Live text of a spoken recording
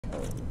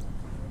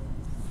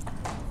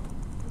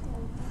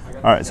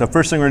All right, so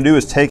first thing we're going to do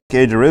is take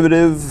a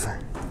derivative.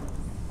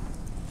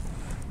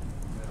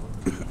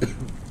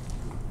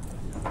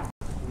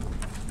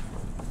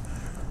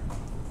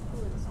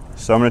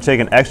 So I'm going to take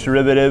an x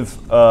derivative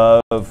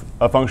of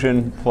a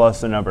function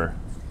plus a number.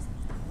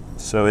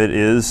 So it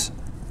is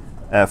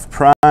f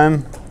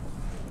prime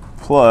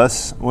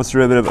plus, what's the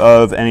derivative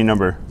of any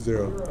number?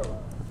 0.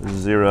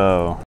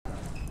 0.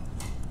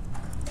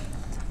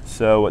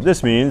 So what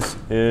this means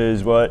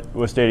is what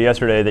was stated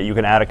yesterday, that you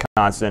can add a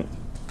constant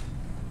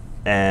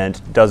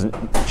and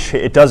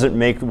it doesn't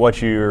make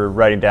what you're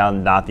writing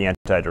down not the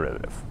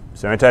antiderivative.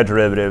 So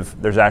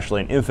antiderivative, there's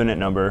actually an infinite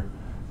number,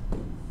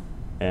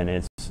 and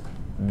it's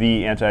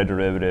the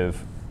antiderivative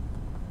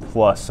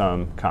plus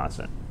some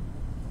constant.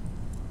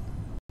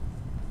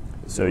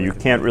 So you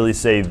can't really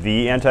say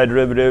the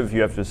antiderivative,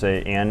 you have to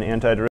say an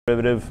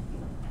antiderivative.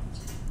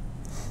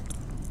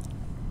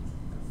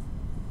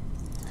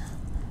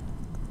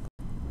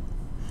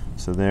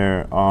 So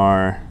there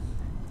are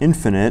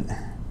infinite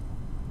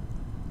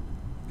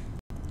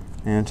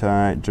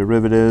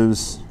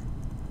antiderivatives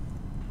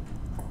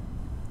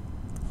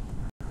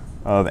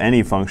of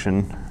any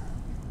function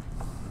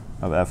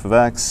of f of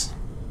x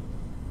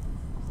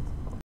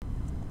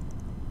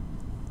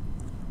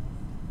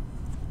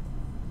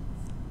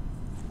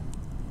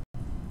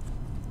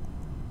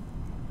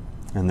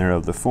and they're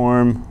of the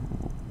form,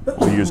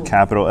 we use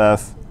capital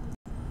F.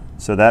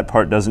 So that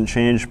part doesn't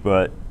change,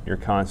 but your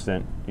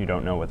constant, you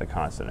don't know what the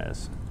constant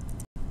is.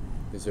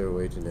 Is there a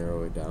way to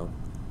narrow it down?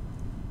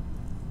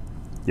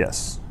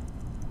 Yes,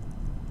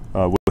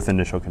 with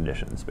initial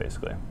conditions,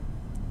 basically.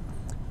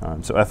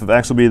 So f of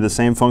x will be the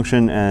same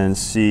function, and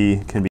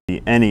c can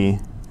be any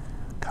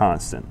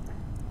constant.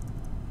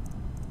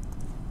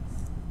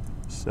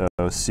 So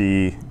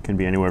c can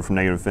be anywhere from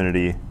negative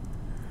infinity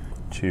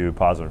to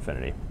positive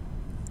infinity.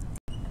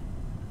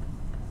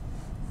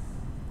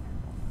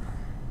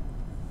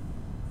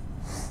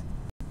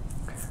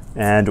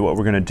 And what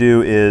we're going to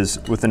do is,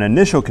 with an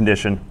initial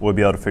condition, we'll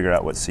be able to figure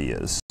out what c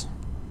is.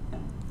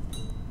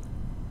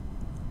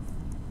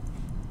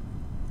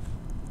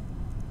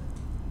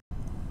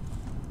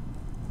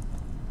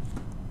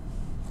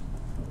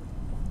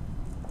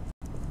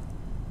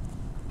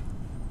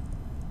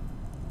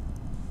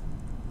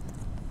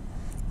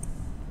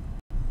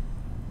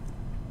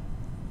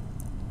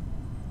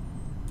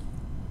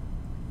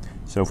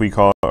 So if we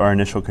call our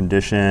initial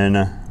condition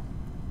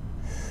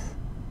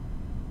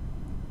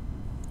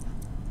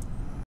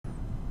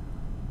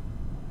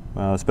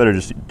well, it's better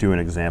just to do an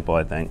example,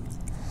 I think.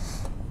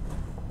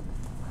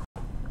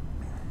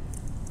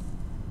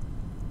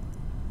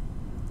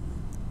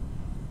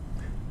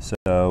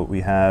 So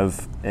we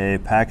have a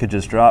package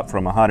is dropped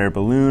from a hot air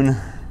balloon.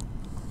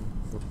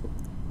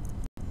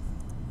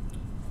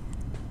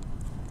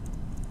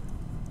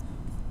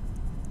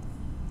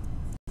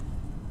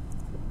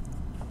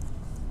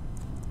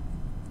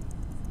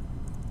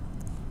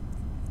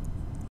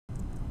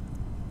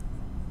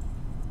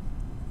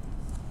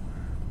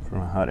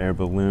 From a hot air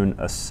balloon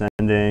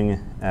ascending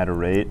at a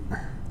rate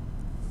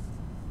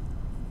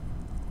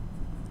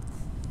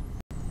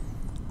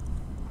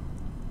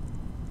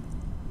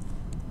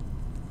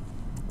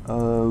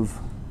of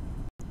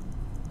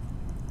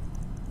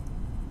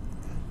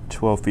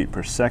 12 feet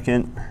per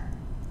second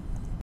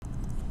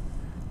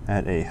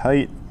at a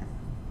height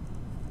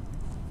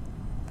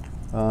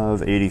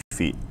of 80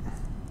 feet.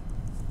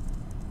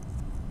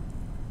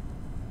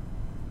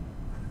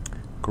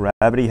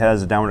 Gravity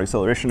has a downward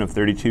acceleration of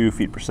 32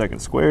 feet per second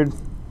squared.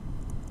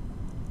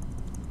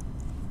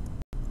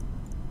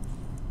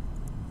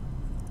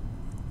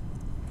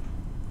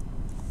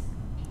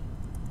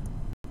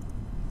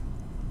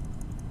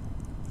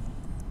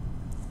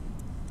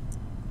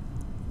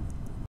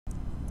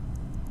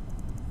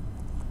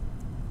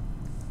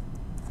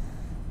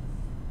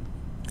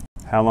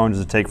 How long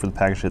does it take for the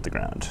package to hit the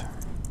ground?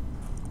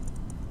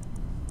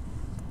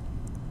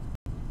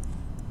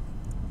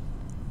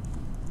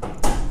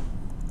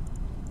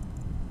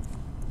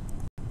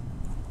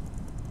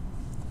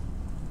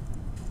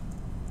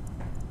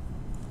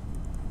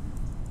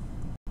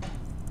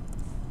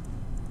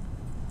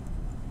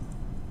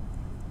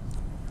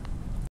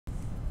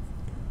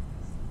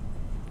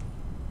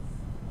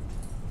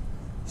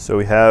 So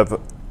we have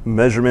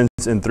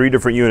measurements in 3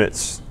 different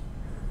units.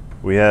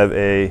 We have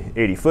a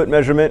 80-foot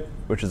measurement,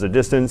 which is a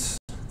distance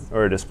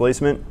or a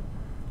displacement.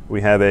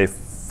 We have a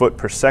foot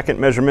per second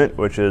measurement,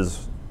 which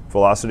is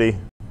velocity.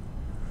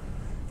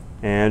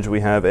 And we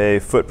have a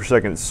foot per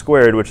second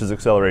squared, which is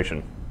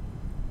acceleration.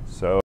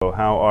 So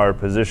how are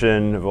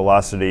position,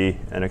 velocity,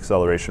 and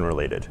acceleration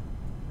related?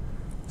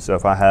 So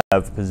if I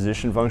have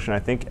position function, I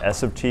think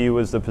s of t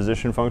was the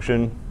position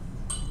function.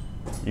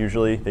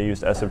 Usually they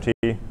used s of t.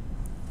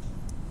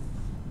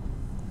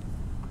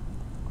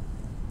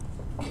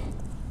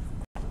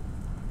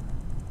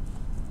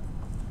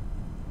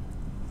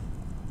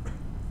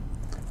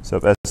 So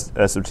if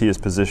s of t is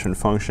position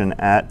function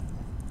at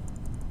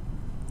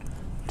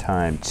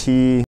time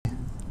t,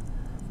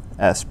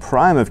 s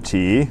prime of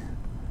t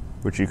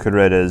which you could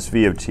write as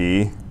v of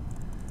t,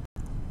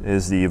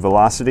 is the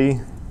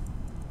velocity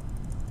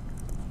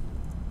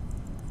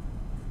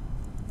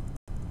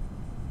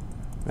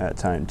at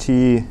time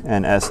t,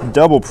 and s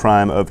double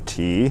prime of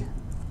t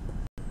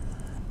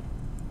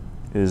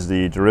is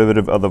the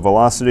derivative of the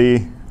velocity,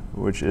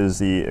 which is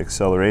the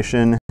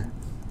acceleration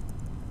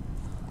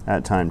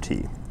at time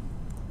t.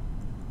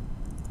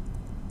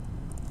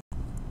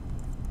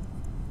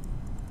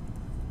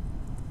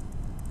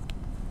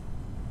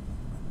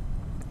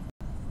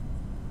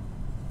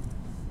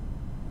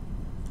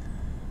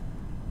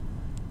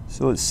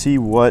 So let's see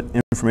what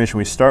information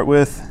we start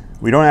with.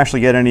 We don't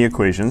actually get any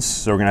equations,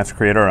 so we're going to have to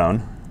create our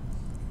own.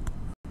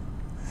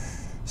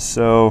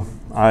 So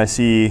I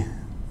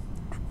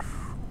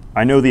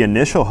know the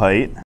initial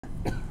height,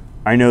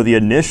 I know the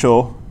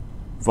initial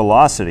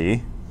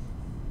velocity,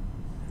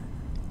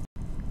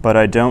 but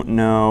I don't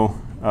know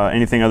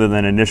anything other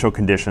than initial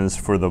conditions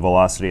for the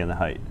velocity and the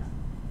height.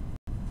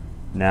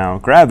 Now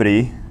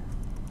gravity,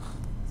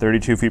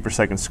 32 feet per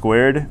second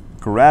squared,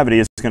 gravity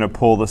is going to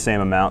pull the same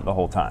amount the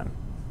whole time.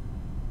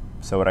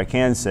 So what I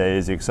can say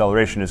is the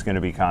acceleration is going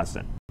to be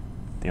constant.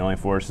 The only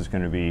force is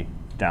going to be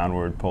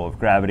downward pull of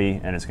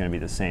gravity, and it's going to be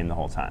the same the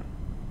whole time.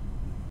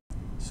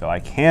 So I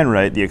can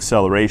write the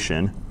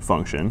acceleration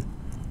function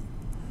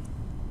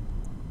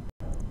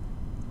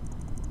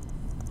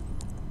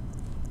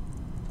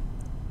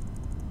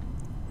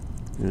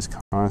is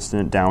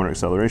constant downward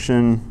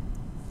acceleration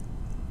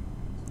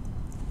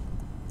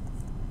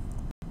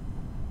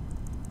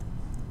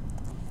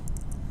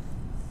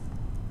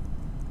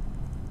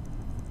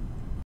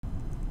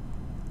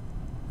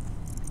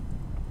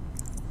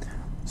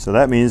So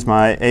that means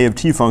my a of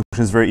t function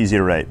is very easy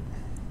to write.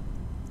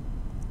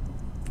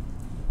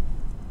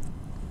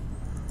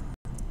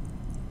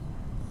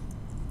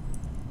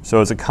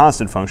 So it's a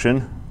constant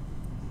function.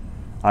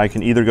 I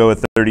can either go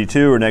with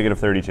 32 or negative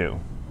 32.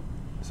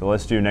 So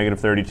let's do negative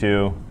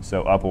 32.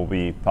 So up will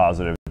be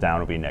positive, down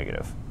will be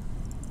negative.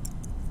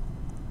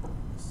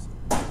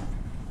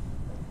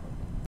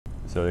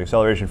 So the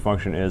acceleration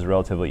function is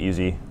relatively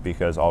easy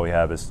because all we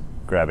have is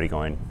gravity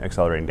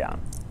accelerating down.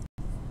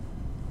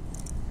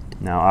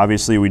 Now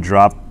obviously when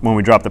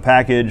we drop the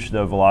package,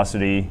 the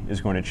velocity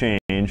is going to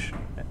change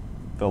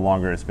the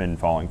longer it's been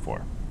falling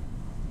for.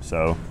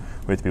 So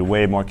we have to be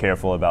way more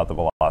careful about the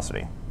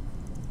velocity.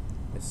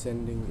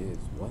 Ascending is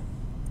what?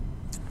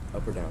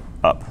 Up or down?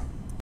 Up.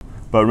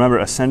 But remember,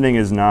 ascending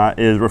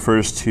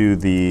refers to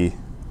the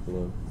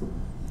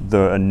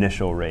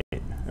initial rate,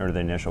 or the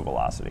initial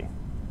velocity.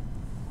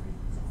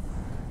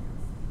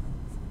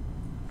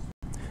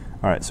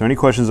 All right, so any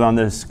questions on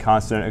this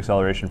constant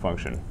acceleration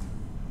function?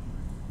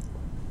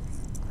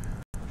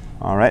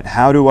 All right,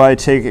 how do I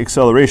take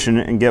acceleration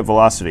and get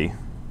velocity?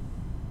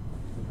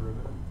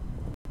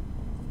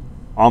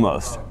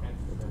 Almost.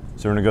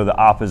 So we're going to go the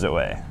opposite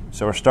way.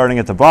 So we're starting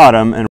at the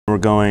bottom, and we're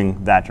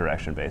going that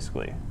direction,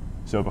 basically.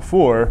 So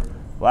before,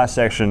 last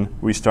section,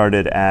 last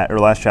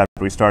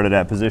chapter, we started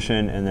at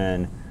position and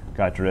then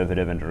got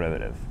derivative and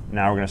derivative.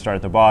 Now we're going to start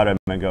at the bottom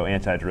and go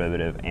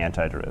antiderivative,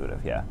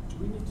 antiderivative, yeah. Do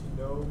we need to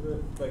know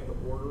the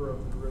order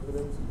of the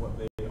derivatives and what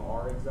they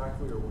are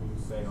exactly, or will you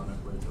say on a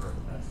bridge or a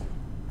test?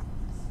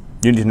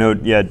 You need to know,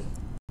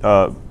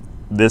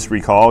 this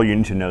recall, you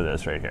need to know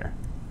this right here.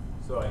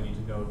 So I need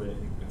to know that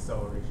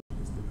acceleration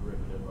is the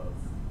derivative of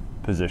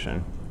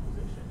position.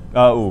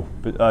 Derivative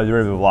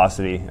Derivative of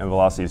velocity, and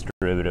velocity is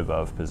derivative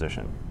of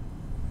position.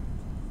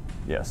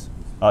 Yes.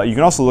 You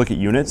can also look at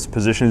units.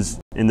 Positions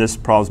in this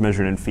problem is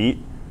measured in feet,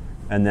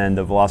 and then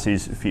the velocity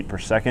is feet per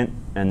second,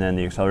 and then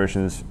the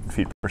acceleration is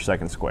feet per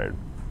second squared.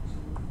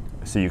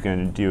 So you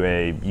can do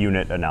a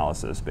unit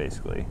analysis,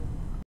 basically,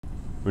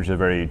 which is a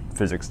very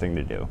physics thing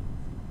to do.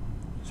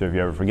 So if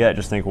you ever forget,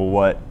 just think,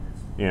 well,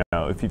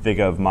 if you think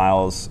of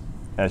miles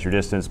as your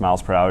distance,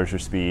 miles per hour is your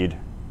speed,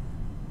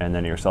 and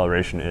then your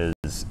acceleration is,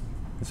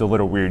 it's a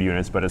little weird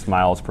units, but it's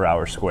miles per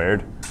hour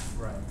squared,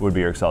 Right. would be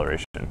your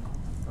acceleration. Okay.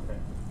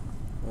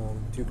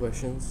 2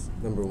 questions.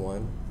 Number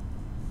 1,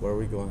 what are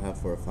we going to have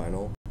for a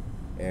final?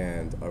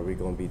 And are we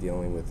going to be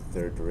dealing with the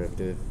third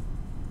derivative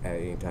at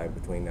any time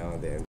between now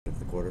and the end of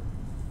the quarter?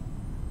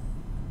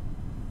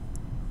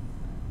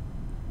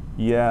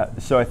 Yeah,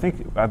 so I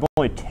think I've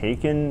only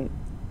taken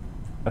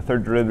a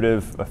third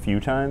derivative a few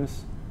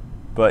times,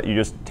 but you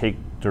just take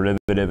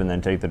derivative and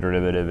then take the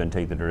derivative and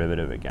take the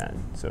derivative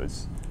again. So you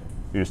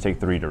just take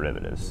 3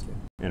 derivatives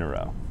in a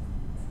row.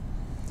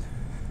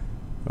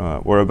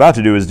 What we're about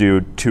to do is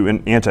do 2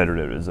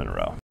 antiderivatives in a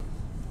row.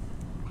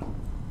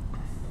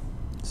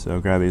 So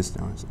gravity is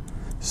down.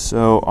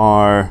 So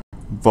our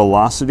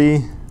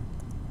velocity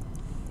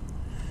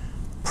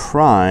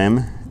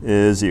prime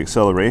is the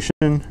acceleration.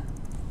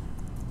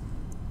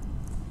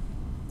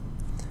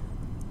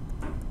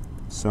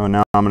 So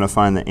now I'm going to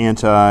find the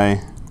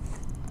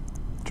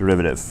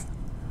antiderivative.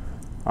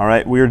 All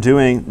right, we're not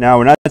doing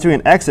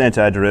an x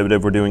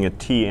antiderivative, we're doing a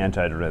t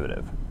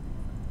antiderivative.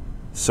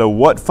 So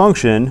what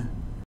function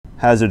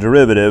has a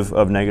derivative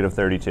of negative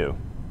 32?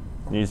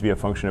 It needs to be a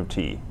function of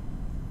t.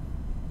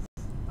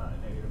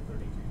 Negative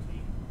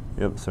 32t.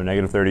 Yep, so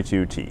negative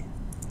 32t.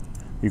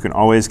 You can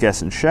always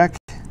guess and check.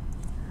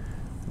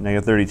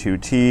 Negative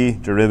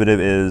 32t, derivative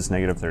is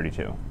negative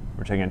 32.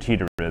 We're taking a t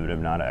derivative,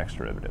 not an x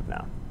derivative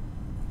now.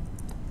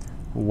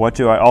 What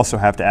do I also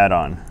have to add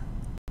on?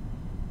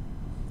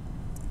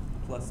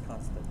 Plus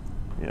constant.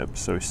 Yep,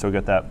 so we still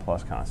get that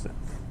plus constant.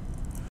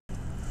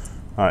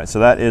 All right, so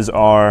that is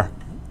our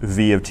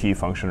v of t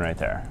function right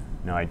there.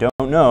 Now I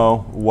don't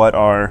know what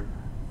our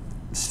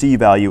c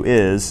value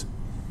is,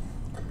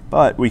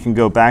 but we can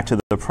go back to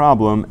the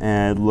problem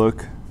and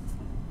look.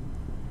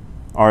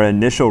 Our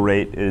initial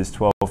rate is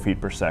 12 feet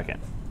per second.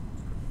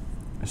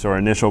 So our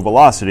initial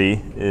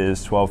velocity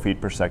is 12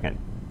 feet per second,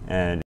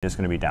 and it's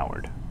going to be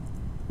downward.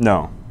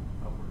 No,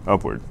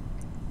 upward.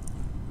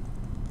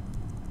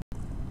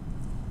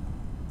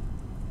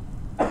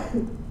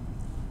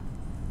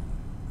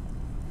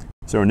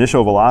 So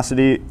initial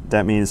velocity,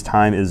 that means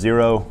time is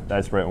 0.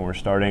 That's right when we're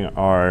starting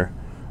our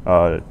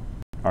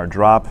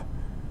drop,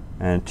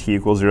 and t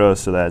equals 0,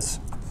 so that's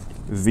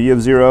v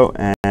of 0,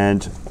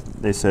 and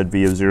they said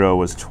v of 0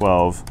 was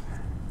 12.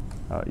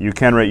 You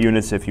can write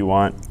units if you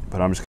want,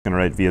 but I'm just going to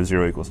write v of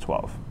 0 equals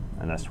 12,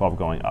 and that's 12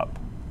 going up.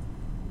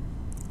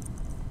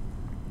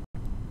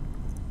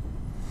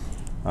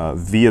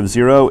 V of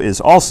 0 is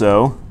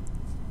also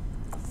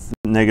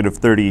negative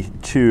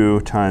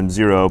 32 times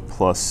 0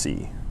 plus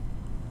c.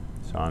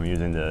 So I'm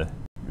using the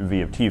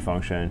v of t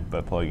function,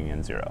 but plugging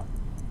in 0.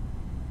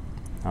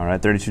 All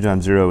right, 32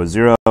 times 0 is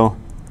 0,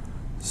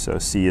 so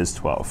c is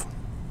 12.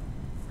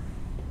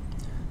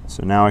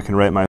 So now I can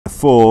write my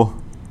full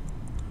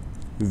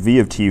v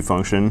of t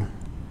function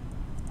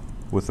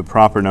with the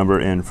proper number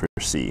in for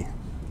c.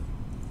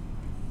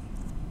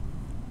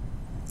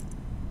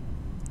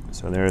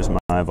 So there's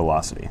my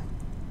velocity.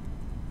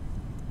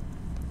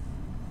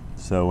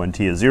 So when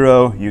t is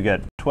 0, you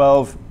get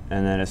 12,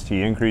 and then as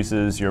t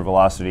increases, your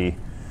velocity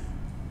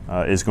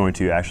is going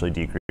to actually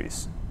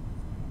decrease.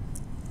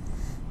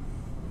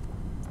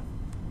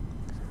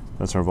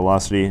 That's our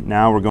velocity.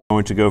 Now we're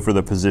going to go for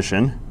the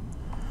position.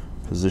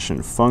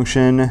 Position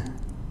function.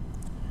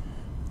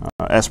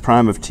 S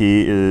prime of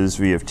t is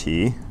v of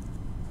t.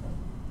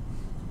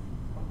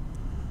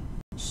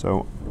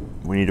 So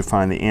we need to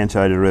find the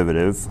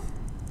antiderivative.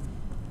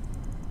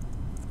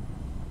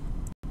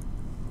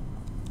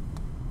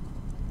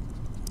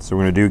 So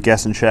we're going to do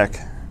guess and check.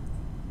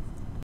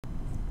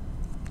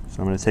 So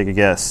I'm going to take a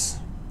guess.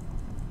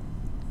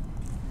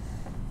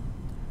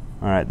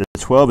 All right, the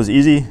 12 is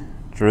easy.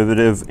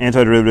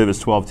 Antiderivative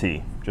is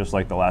 12t, just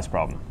like the last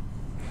problem,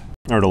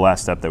 or the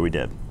last step that we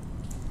did.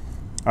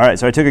 All right,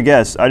 so I took a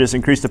guess. I just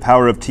increased the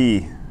power of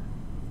t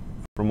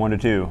from 1 to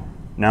 2.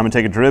 Now I'm going to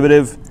take a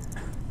derivative,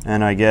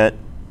 and I get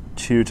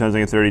 2 times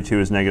negative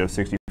 32 is negative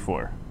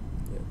 64,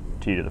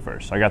 t to the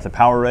first. So I got the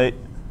power right,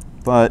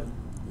 but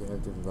you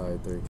have to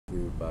divide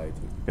 32 by 2.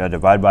 Got to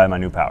divide by my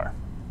new power.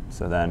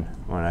 So then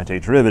when I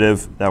take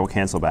derivative, that will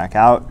cancel back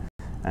out.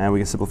 And we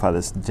can simplify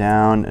this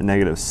down,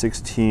 negative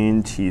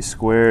 16t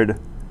squared.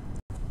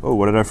 Oh,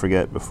 what did I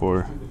forget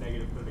before? The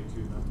negative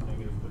 32, not the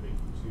negative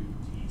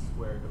 32t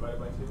squared divided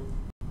by 2.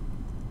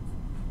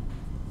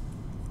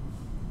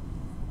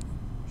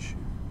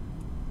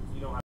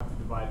 You don't have to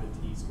divide the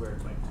t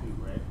squared by 2,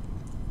 right?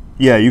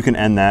 Yeah, you can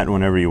end that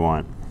whenever you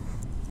want.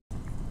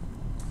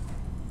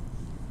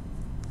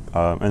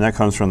 And that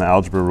comes from the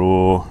algebra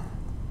rule.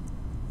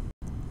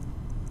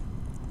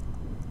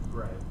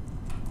 Right.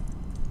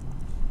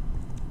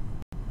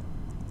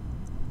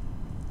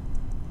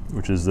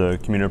 Which is the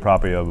commutative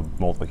property of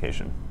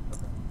multiplication.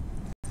 Okay.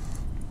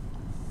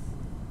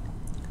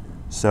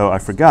 So I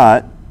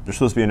forgot, there's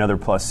supposed to be another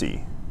plus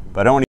c.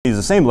 But I don't want to use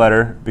the same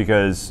letter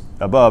because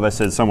above I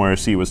said somewhere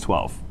c was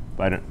 12.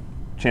 But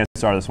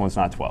chances are this one's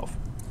not 12.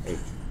 H.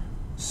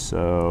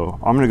 So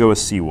I'm going to go with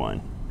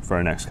c1 for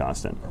our next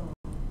constant.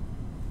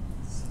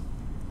 Does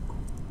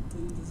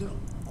it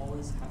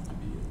always have to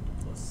be a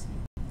plus c?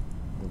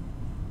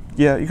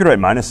 Yeah, you could write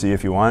minus c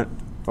if you want,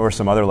 or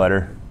some other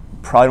letter.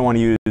 Probably don't want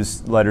to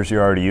use letters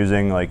you're already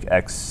using, like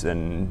x,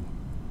 and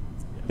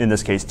in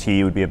this case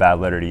t would be a bad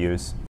letter to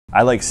use.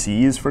 I like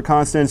c's for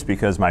constants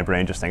because my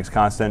brain just thinks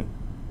constant.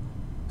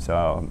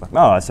 So,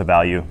 oh, that's a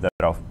value that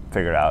I'll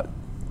figure it out,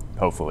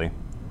 hopefully.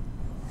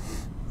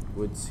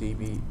 Would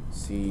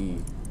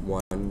C1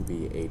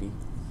 be 80?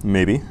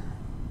 Maybe.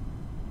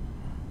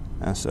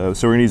 So we're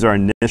going to use our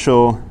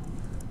initial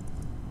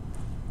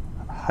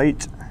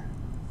height,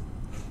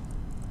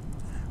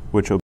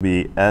 which will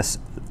be s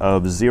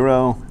of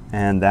 0,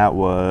 and that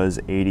was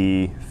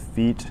 80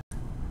 feet.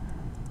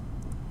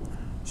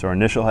 So our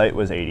initial height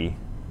was 80,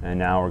 and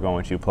now we're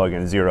going to plug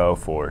in 0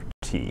 for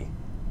t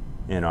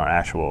in our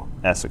actual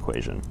s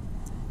equation.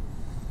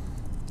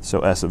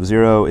 So s of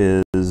 0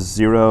 is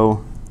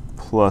 0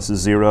 plus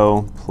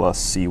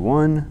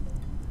c1,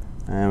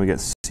 and we get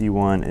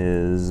c1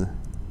 is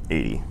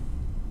 80.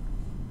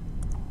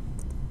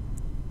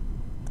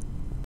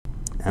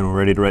 And we're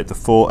ready to write the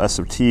full s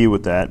of t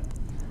with that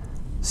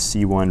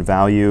c1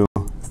 value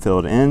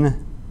filled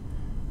in.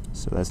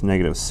 So that's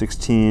negative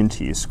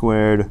 16t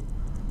squared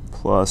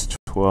plus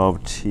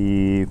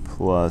 12t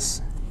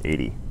plus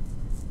 80.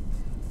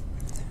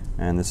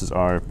 And this is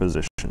our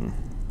position.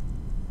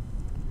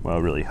 Well,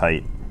 really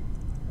height,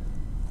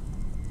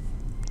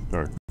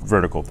 or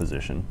vertical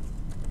position.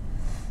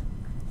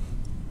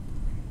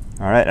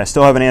 All right, I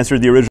still haven't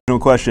answered the original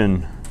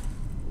question.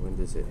 When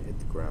does it hit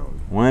the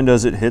ground? When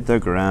does it hit the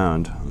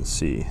ground? Let's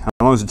see. How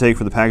long does it take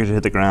for the package to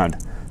hit the ground?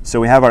 So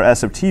we have our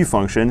S of t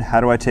function.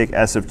 How do I take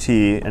S of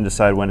t and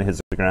decide when it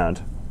hits the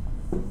ground?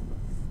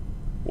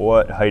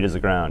 What height is the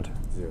ground?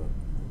 0.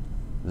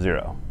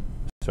 0.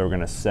 So we're going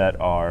to set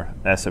our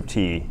S of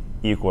t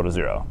equal to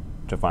 0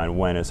 to find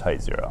when is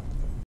height 0.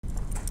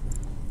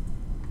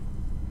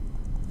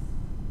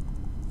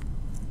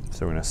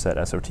 So we're going to set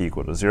S of t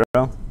equal to 0.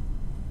 So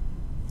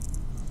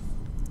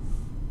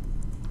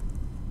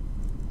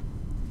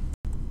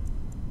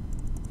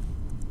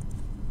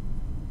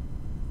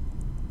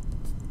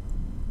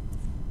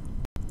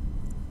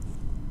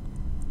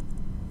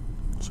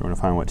we're going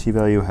to find what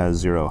t-value has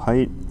 0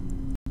 height.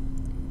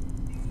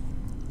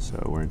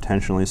 So we're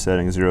intentionally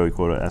setting 0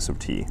 equal to S of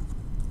t.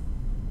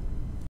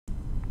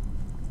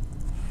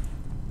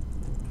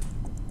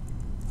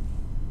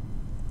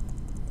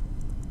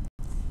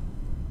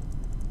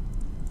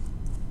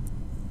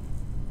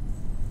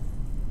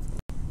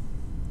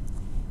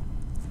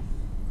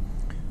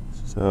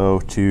 So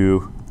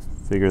to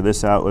figure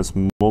this out, let's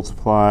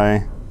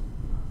multiply.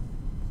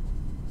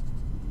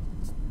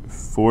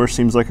 4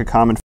 seems like a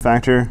common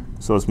factor,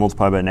 so let's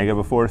multiply by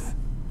 -1/4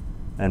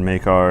 and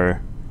make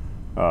our,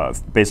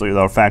 basically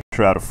that'll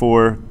factor out of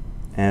 4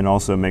 and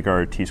also make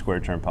our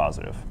t² term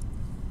positive.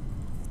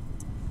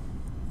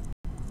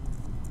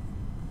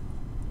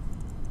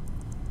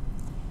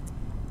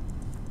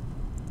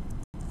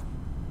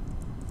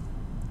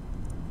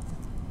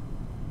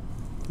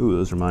 Ooh,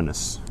 those are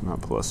minus,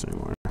 not plus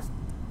anymore.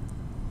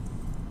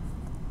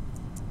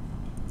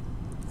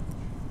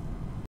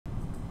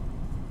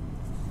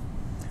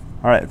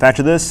 All right,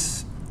 factor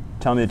this.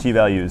 Tell me the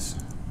t-values.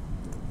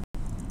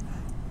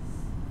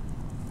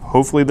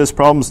 Hopefully this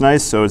problem's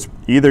nice, so it's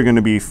either going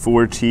to be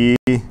 4t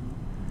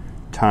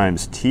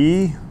times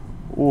t,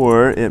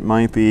 or it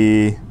might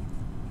be,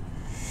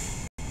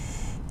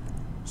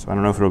 so I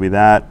don't know if it'll be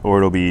that, or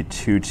it'll be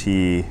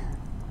 2t,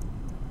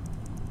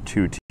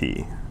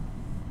 2t.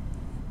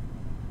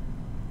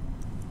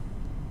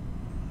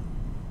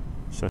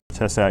 So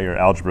test out your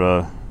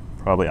algebra,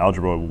 probably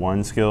algebra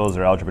 1 skills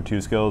or algebra 2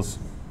 skills.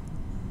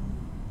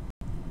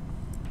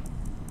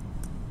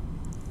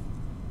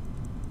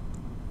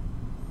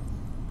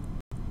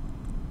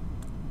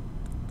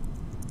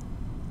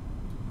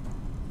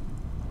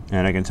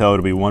 And I can tell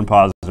it'll be 1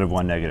 positive,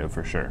 1 negative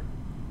for sure,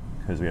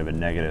 because we have a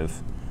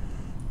negative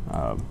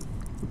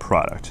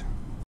product.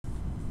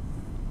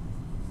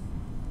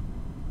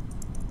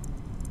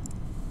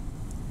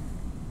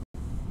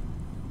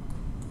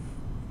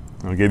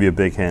 I'll give you a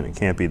big hint. It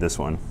can't be this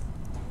one,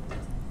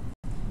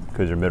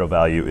 because your middle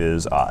value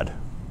is odd.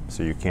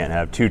 So you can't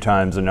have 2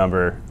 times a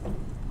number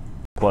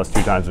plus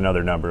 2 times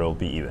another number. It'll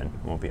be even.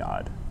 It won't be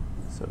odd.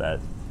 So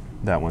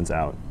that one's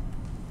out.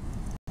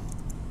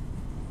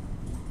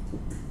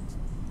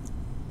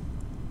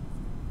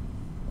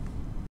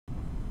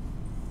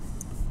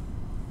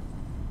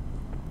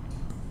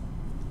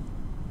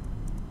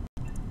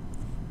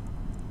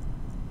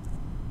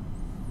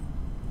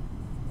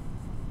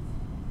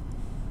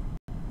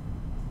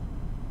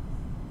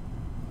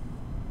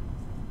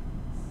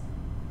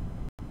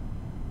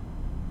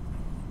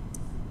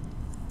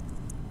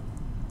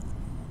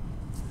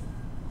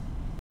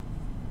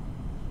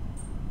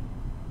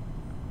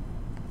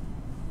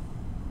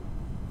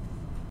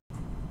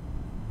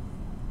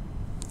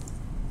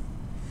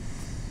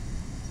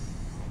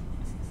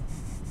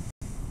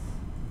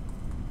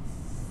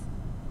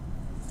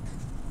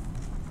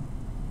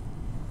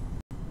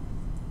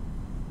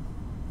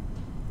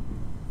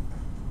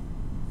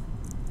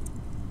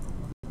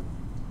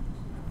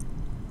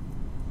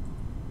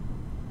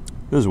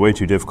 This is way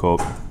too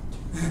difficult.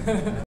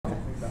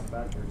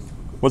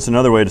 What's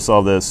another way to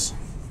solve this?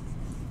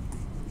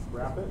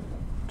 Wrap it.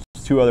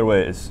 There's 2 other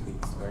ways.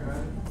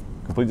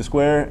 Complete the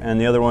square,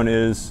 and the other one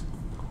is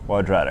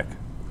quadratic.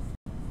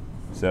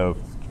 So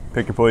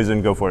pick your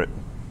poison, go for it.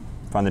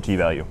 Find the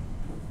t-value.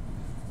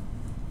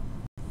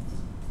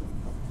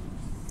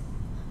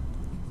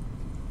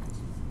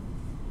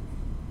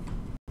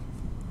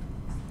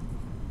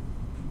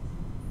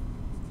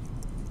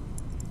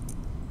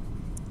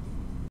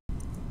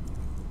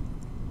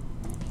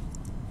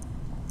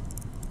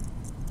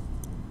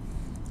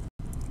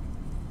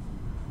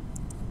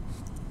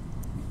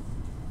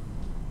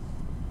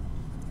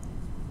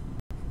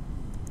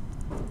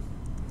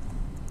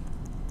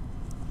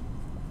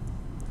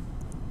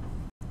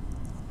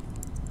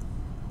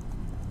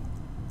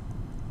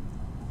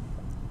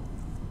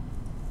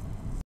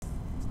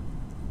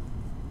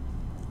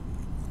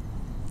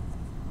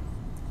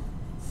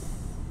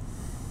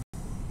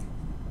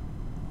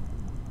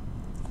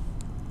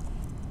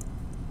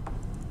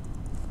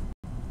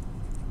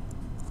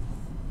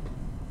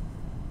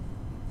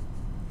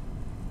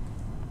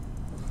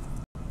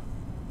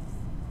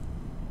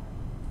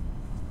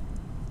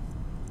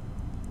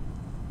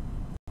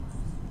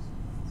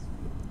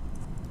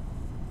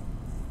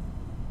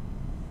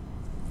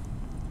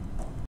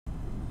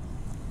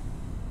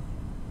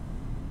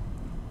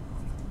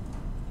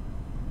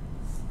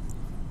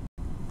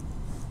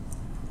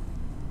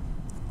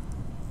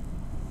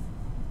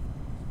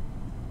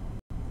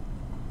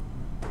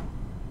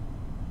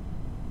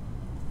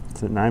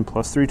 Is it 9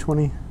 plus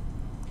 320?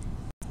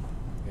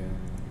 Yeah.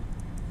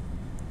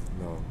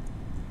 No.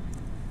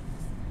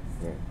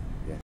 Right.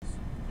 Yes.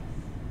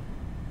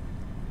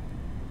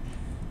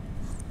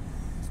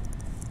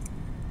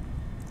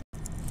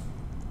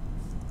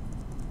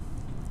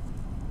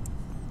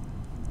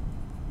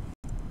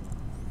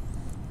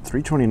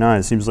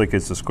 $329 seems like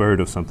it's the square root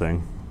of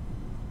something.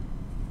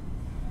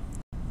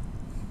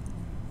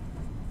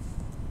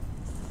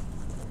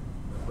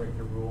 Break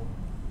your rule.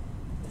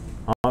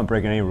 I'm not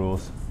breaking any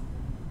rules.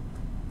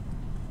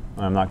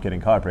 I'm not getting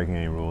caught breaking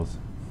any rules.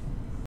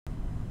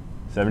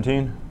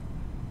 17?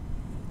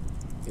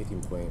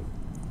 18 point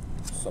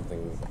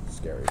something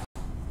scary.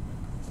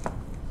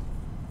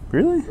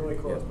 Really? Really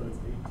close, Yeah. but it's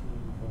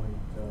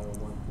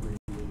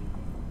 18.138.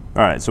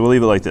 All right, so we'll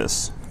leave it like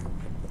this.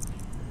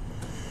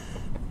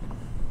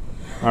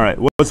 All right,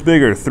 what's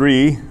bigger,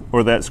 3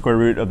 or that square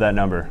root of that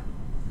number?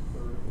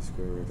 The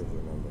square root of the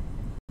number.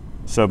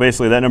 So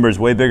basically that number is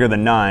way bigger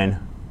than 9,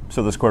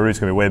 so the square root is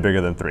going to be way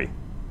bigger than 3.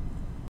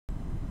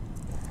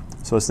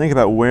 So let's think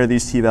about where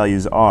these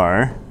t-values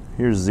are.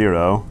 Here's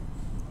 0.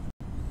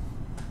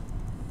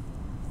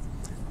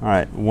 All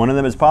right, one of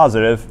them is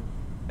positive,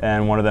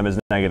 and one of them is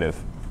negative.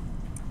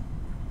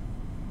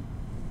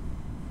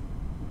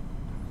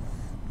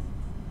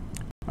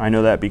 I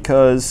know that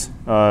because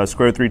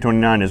square root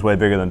 329 is way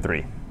bigger than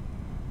 3.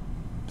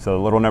 So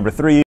the little number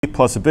 3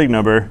 plus a big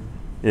number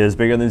is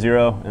bigger than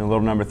 0, and the little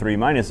number 3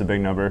 minus a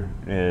big number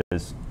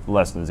is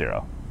less than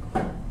 0.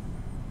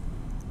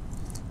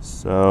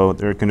 So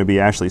they're going to be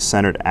actually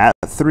centered at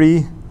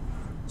 3.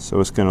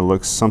 So it's going to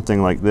look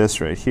something like this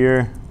right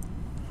here.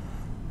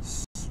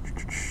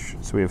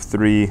 So we have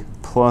 3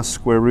 plus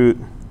square root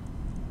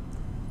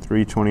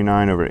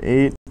 329 over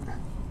 8.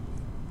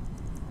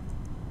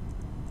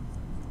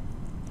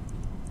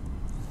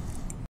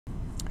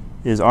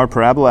 Is our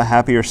parabola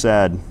happy or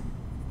sad?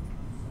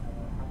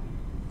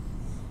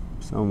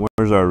 So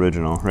where's our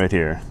original? Right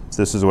here.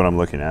 So this is what I'm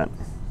looking at.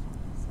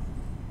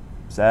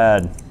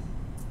 Sad.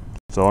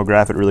 So I'll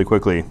graph it really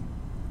quickly.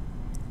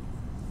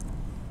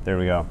 There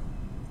we go.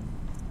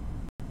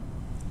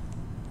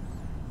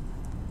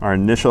 Our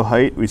initial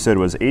height we said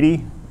was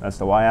 80. That's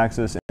the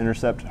y-axis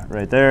intercept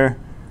right there.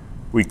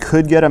 We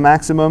could get a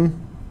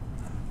maximum.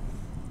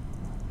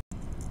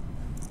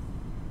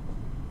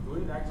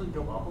 Would it actually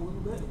go up a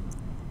little bit?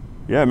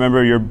 Yeah,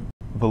 remember your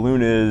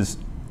balloon is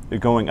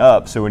going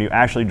up, so when you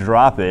actually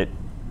drop it,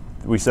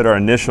 we said our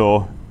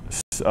initial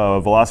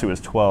velocity was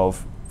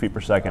 12 feet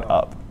per second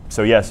up.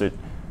 So yes, it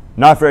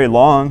not very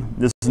long.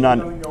 This is not.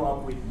 It doesn't go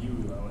up with you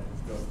though. It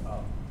just goes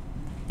up.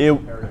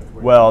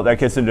 Well, that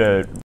gets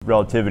into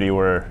relativity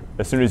where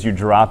as soon as you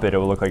drop it, it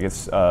will look like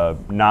it's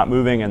not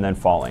moving and then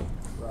falling,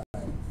 Right.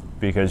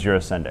 because you're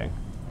ascending.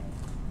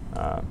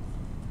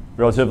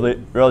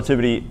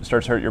 Relativity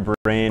starts to hurt your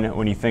brain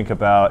when you think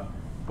about,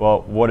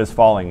 well, what does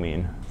falling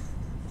mean?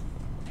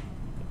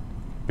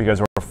 Because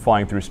we're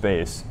flying through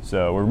space,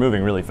 so we're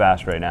moving really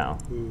fast right now.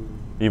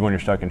 Even when you're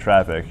stuck in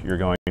traffic, you're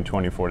going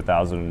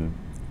 24,000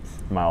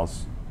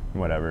 miles,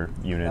 whatever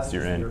units That's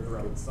you're just in. the Earth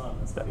around the sun.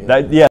 That's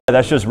not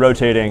That's just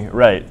rotating,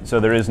 right? So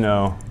there is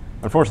no,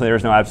 unfortunately, there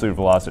is no absolute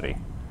velocity.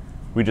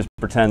 We just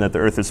pretend that the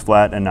Earth is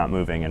flat and not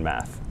moving in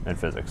math and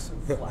physics.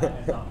 flat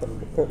and not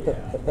moving.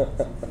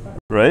 Yeah.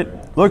 Right?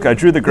 Look, I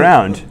drew the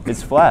ground.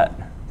 It's flat.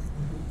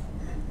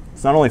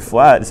 It's not only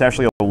flat, it's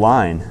actually a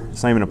line.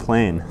 It's not even a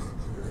plane.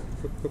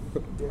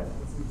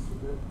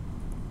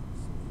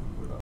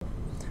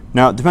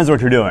 Now, it depends on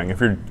what you're doing.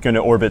 If you're going to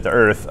orbit the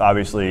Earth,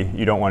 obviously,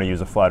 you don't want to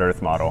use a flat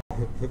Earth model,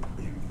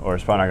 or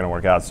it's probably not going to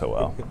work out so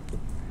well.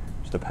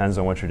 Just depends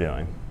on what you're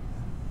doing.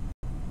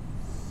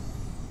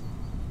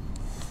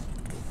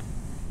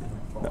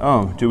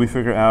 Oh, do we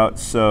figure out,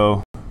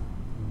 so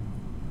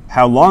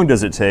how long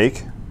does it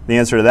take? The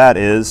answer to that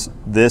is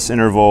this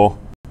interval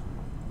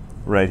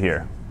right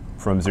here,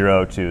 from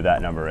 0 to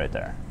that number right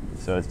there.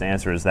 So the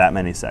answer is that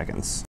many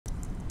seconds.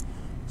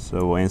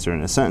 So we'll answer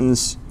in a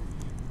sentence.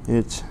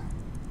 It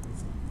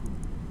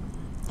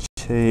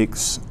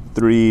takes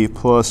 3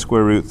 plus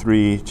square root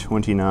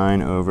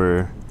 329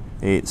 over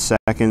 8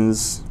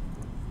 seconds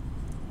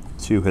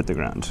to hit the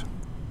ground.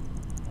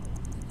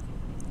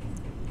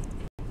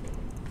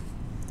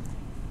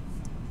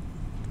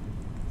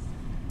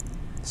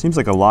 Seems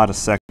like a lot of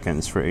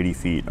seconds for 80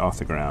 feet off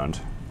the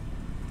ground.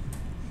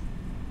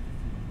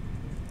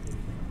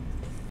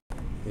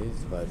 It is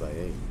divided by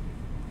 8.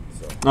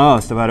 So Oh,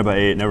 it's divided by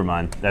 8. Never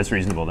mind. That's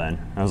reasonable then.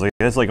 I was like,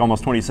 that's like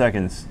almost 20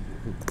 seconds.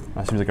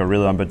 That seems like a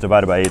really long, but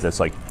divided by 8, that's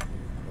like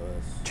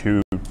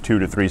plus 2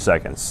 to 3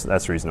 seconds.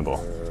 That's reasonable.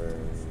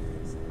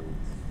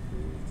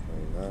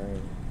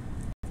 329.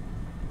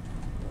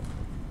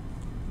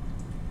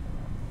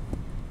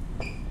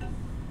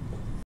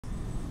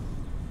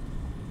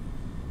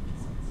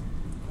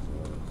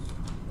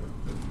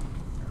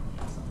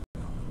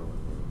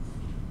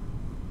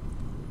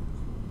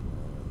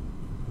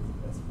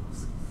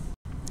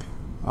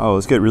 Oh,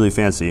 let's get really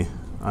fancy.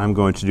 I'm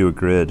going to do a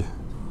grid.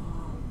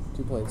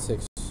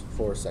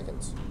 2.64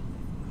 seconds.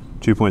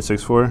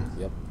 2.64?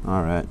 Yep.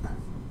 All right.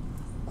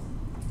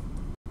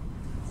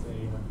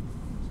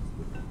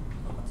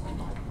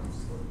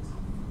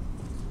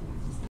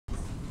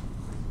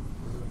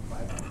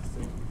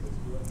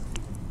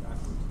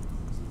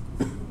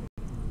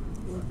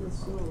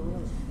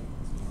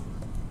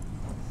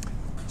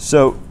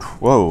 So,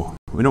 whoa,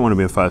 we don't want to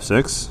be a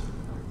 5-6.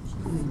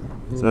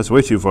 So that's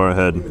way too far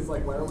ahead. It's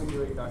like, why are we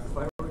doing Dr.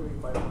 Why are we doing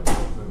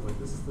 5.6? Like,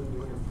 this is the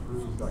new and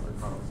improved Dr.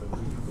 Carlson.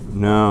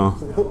 No.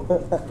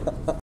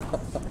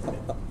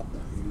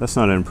 That's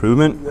not an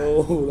improvement.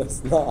 No,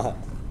 that's not. All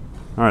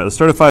right, let's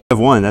start at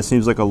 5-1. That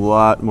seems like a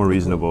lot more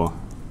reasonable.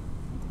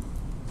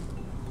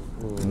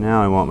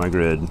 Now I want my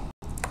grid.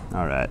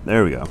 All right,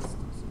 there we go.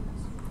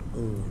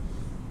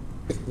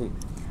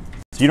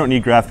 So you don't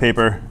need graph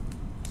paper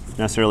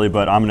necessarily,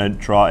 but I'm going to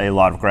draw a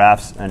lot of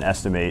graphs and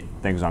estimate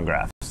things on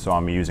graphs. So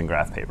I'm using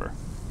graph paper.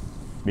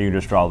 You can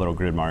just draw little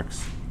grid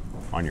marks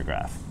on your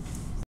graph.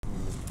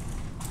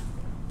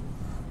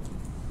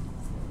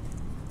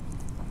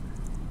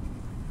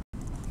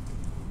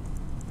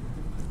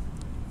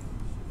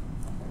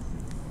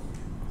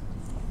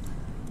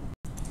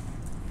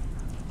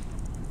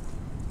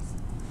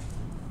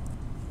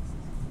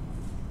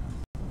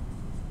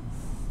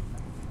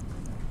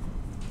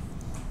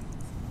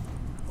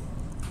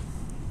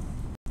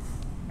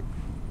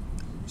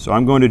 So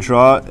I'm going to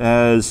draw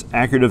as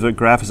accurate of a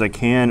graph as I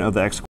can of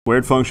the x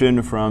squared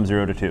function from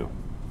 0 to 2.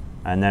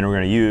 And then we're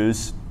going to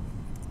use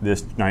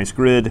this nice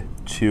grid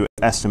to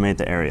estimate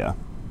the area.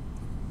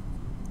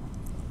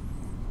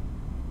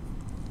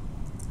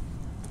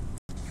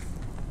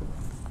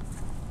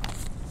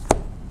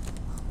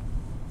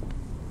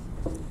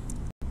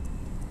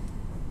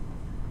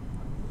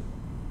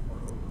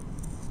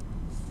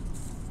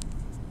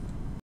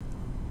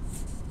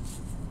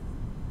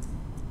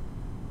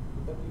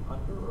 Would that be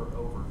under or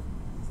over?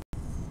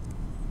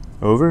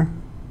 Over?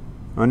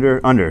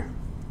 Under? Under.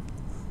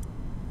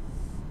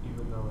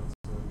 Even though it's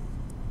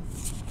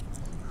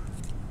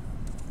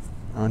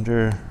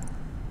Under.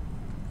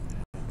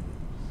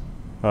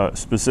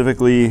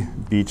 Specifically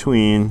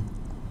between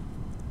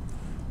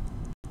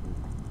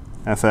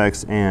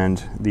fx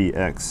and the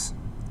x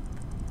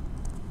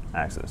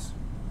axis.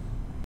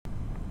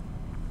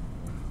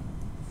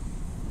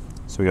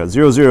 So we got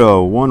 0,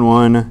 0, 1,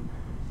 1,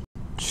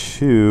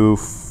 2,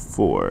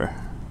 4.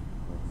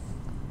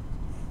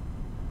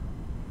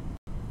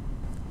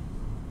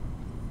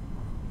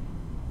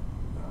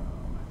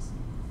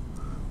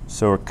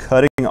 So we're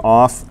cutting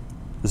off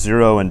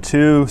 0 and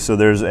 2. So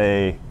there's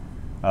a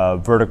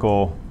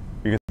vertical,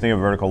 you can think of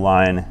a vertical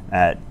line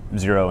at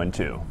 0 and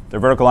 2. The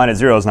vertical line at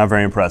 0 is not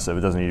very impressive.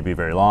 It doesn't need to be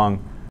very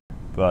long.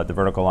 But the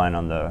vertical line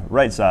on the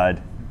right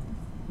side,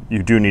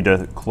 you do need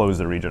to close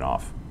the region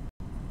off.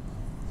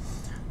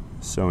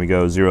 So we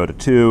go 0 to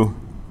 2.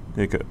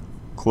 You could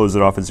close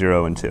it off at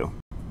 0 and 2.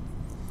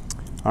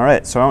 All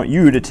right, so I want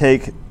you to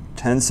take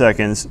 10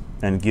 seconds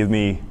and give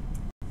me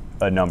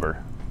a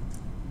number.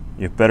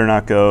 You better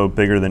not go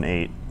bigger than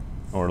 8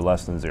 or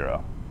less than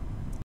 0.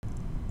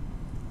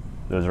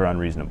 Those are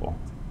unreasonable.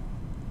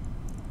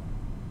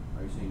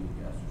 Are you saying you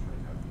guess or should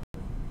I calculate?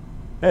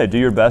 Hey, do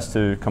your best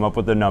to come up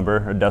with a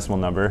number, a decimal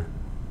number,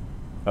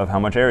 of how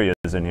much area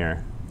is in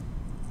here.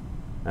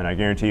 And I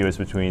guarantee you it's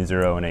between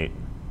 0 and 8.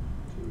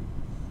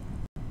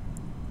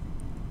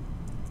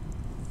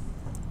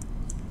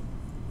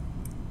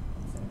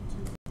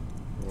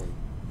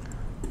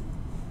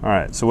 All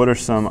right, so what are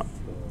some,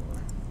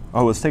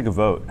 oh, let's take a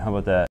vote. How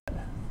about that?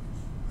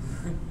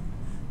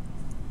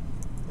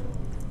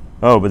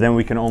 Oh, but then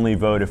we can only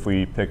vote if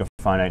we pick a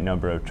finite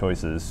number of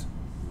choices.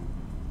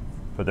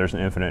 But there's an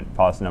infinite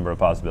number of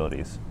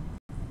possibilities.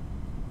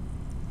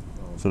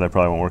 So that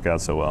probably won't work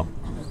out so well.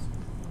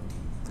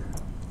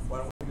 Why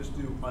don't we just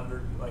do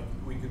under, like,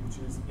 we could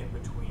choose in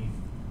between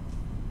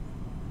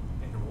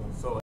intervals.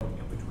 So like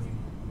in between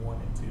 1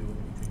 and 2 and in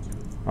between 2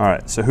 and 3. All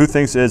right, so who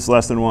thinks it's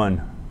less than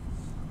 1?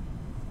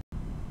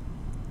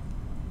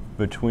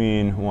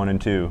 Between 1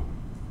 and 2.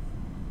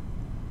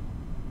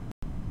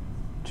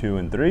 2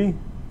 and 3?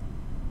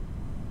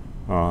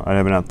 Oh, I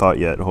haven't thought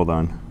yet. Hold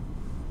on.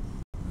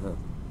 All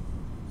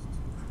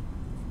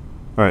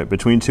right,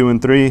 between 2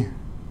 and 3.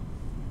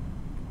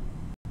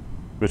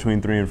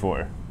 Between 3 and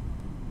 4.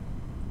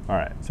 All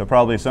right, so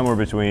probably somewhere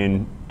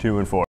between 2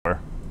 and 4.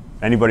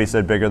 Anybody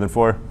said bigger than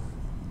 4?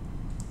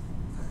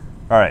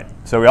 All right,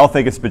 so we all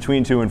think it's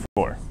between 2 and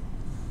 4.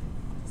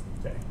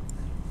 Okay.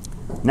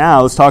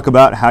 Now let's talk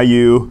about how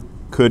you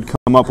could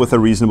come up with a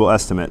reasonable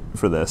estimate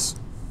for this.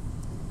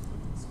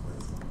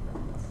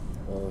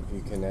 Well, if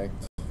you connect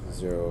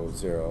 0,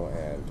 0,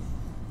 and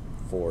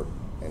 4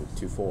 and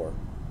 2, 4,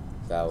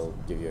 that will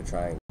give you a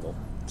triangle.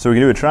 So we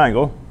can do a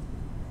triangle,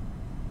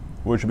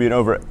 which would be an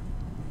over.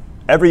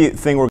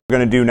 Everything we're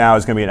going to do now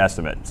is going to be an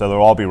estimate, so they'll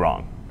all be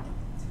wrong.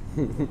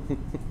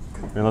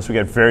 Unless we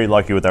get very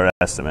lucky with our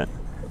estimate.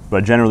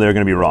 But generally they're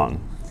going to be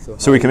wrong.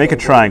 So we can make a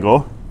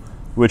triangle,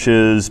 which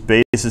is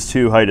base is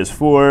 2, height is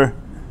 4.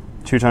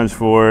 2 times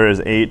 4 is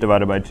 8,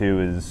 divided by 2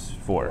 is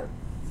 4.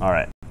 All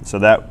right, so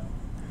that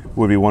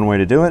would be one way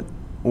to do it.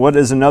 What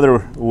is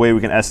another way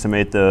we can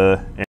estimate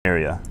the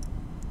area?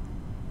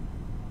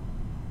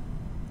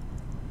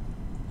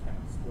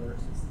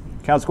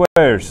 Count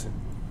squares.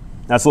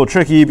 That's a little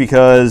tricky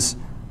because,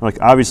 like,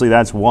 obviously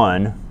that's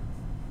 1,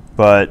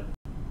 but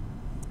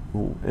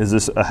Is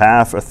this a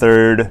half, a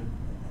third,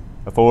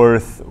 a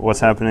fourth? What's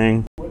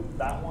happening? Would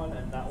that one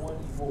and that one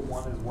equal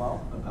 1 as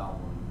well? About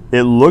one.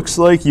 It looks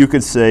like you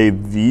could say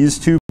these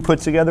two put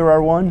together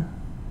are 1.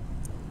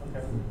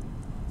 Okay.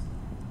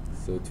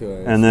 So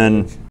 2 And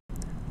then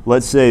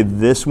let's say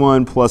this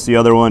one plus the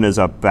other one is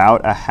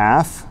about a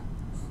half.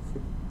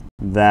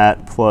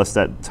 That plus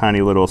that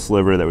tiny little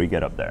sliver that we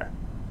get up there.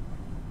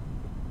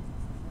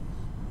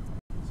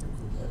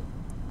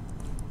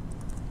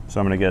 So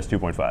I'm going to guess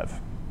 2.5.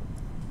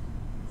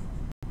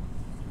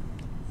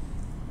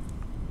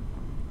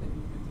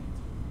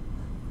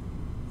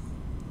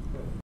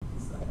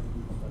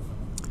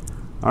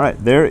 All right,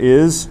 there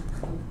is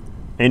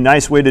a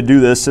nice way to do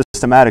this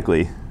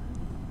systematically.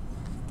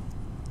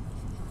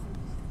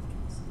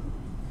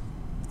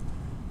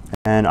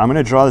 And I'm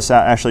going to draw this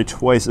out actually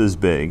twice as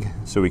big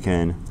so we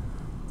can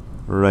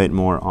write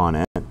more on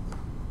it.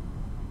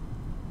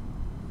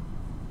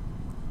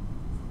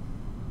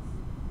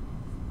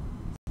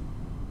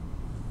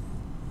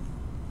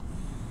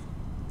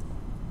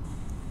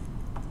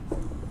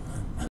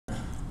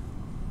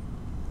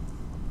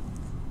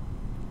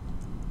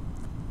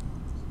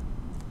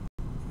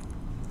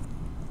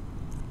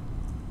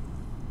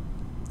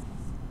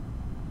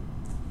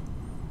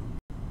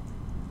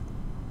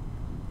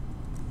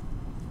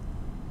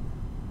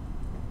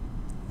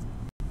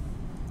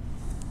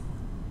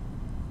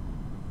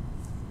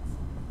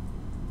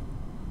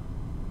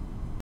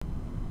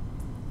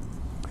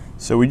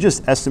 So we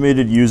just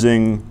estimated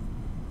using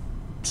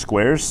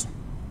squares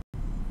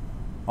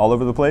all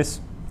over the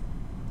place.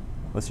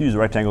 Let's use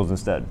rectangles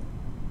instead.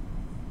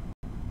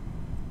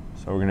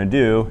 So what we're going to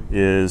do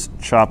is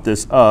chop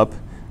this up,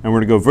 and we're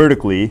going to go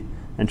vertically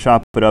and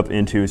chop it up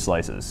into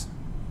slices.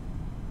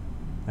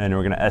 And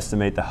we're going to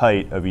estimate the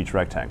height of each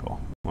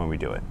rectangle when we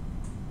do it.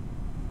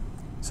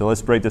 So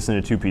let's break this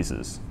into 2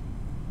 pieces.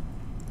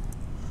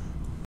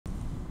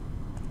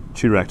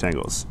 2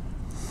 rectangles.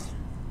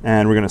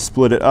 And we're going to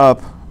split it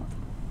up.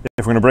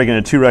 If we're going to break it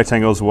into 2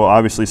 rectangles, we'll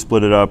obviously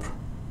split it up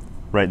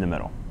right in the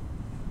middle.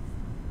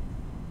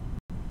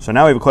 So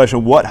now we have a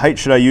question, what height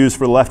should I use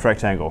for the left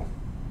rectangle?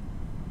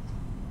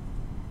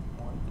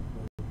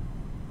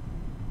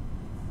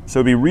 So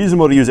it'd be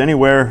reasonable to use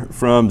anywhere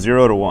from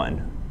 0 to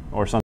 1,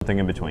 or something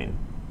in between.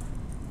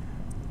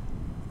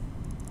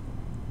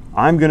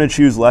 I'm going to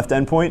choose left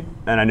endpoint,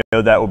 and I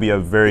know that will be a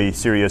very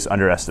serious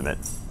underestimate.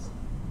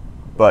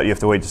 But you have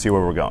to wait to see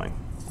where we're going.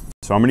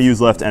 So I'm going to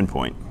use left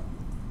endpoint.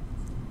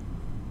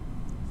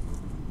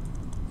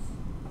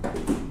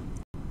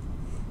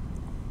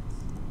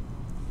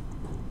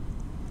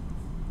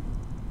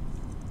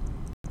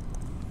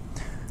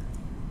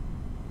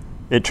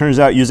 It turns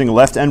out using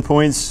left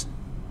endpoints,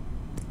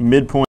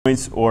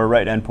 midpoints, or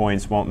right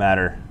endpoints won't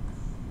matter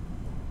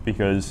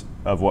because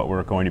of what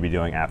we're going to be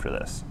doing after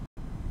this.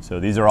 So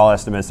these are all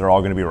estimates. They're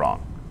all going to be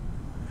wrong.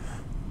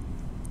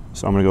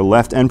 So I'm going to go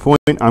left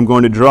endpoint. I'm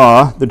going to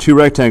draw the 2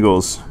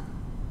 rectangles.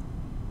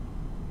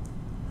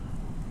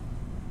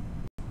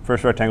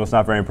 First rectangle is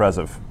not very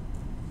impressive.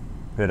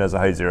 It has a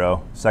height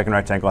 0. Second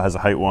rectangle has a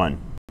height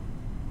 1.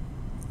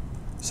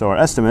 So our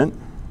estimate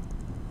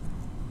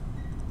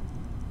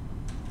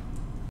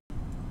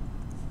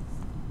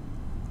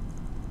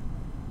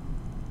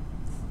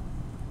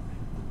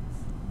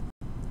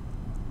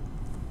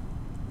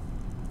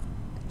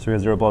so we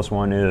have 0 plus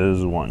 1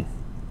 is 1.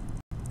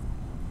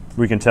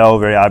 We can tell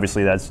very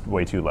obviously that's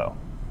way too low.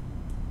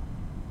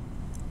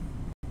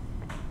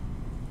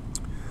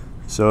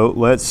 So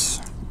let's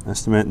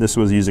estimate this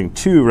was using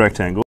 2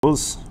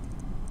 rectangles.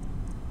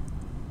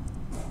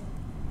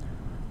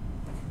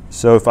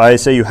 So if I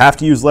say you have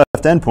to use left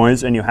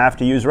endpoints and you have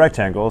to use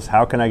rectangles,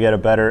 how can I get a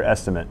better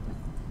estimate?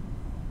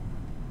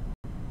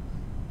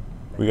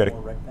 We got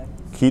to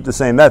keep the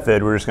same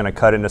method. We're just going to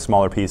cut into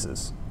smaller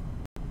pieces.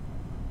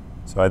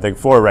 So I think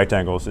 4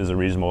 rectangles is a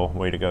reasonable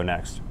way to go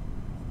next.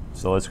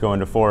 So let's go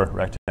into 4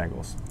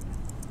 rectangles.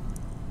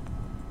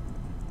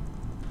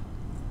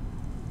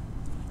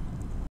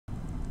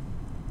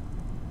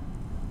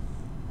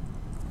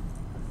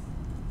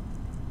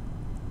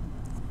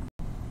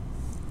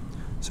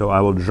 So I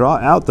will draw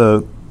out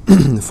the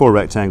 4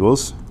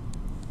 rectangles.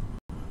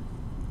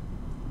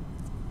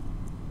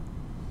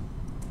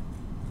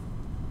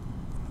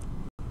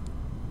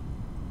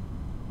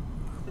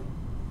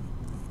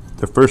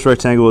 The first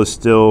rectangle is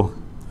still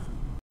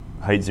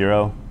height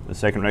 0. The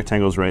second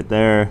rectangle is right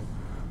there.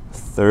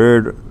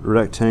 Third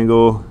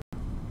rectangle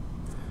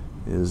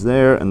is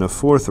there, and the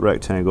fourth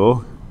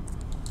rectangle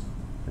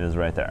is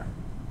right there.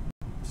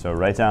 So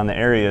write down the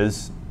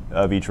areas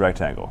of each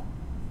rectangle.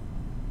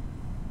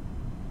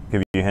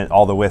 Give you a hint,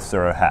 all the widths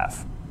are a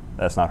half.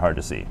 That's not hard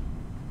to see.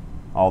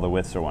 All the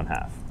widths are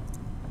 1/2.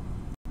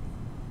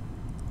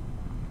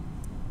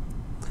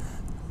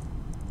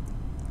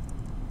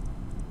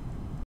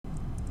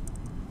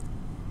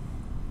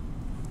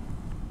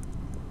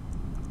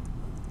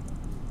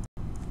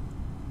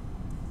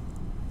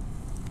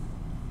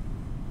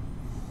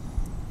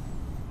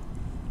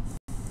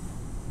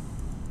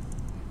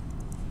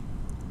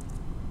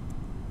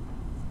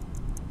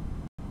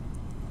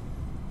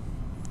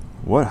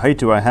 What height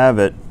do I have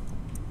at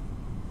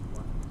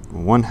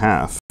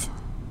 1/2?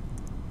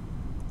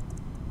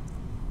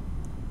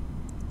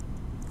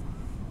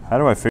 How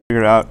do I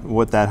figure out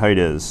what that height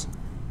is?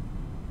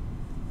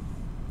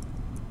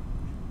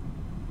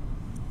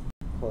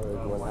 Plug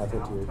 1/2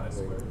 into your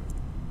equation.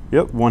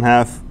 Yep,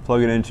 1/2,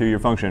 plug it into your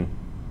function.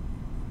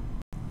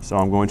 So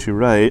I'm going to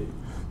write,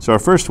 so our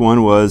first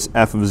one was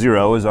f of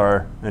 0 is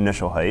our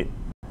initial height.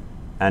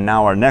 And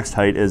now our next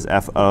height is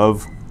f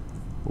of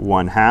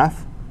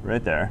 1/2,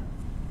 right there,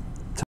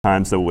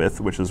 times the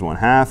width, which is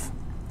 1/2,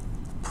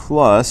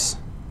 plus,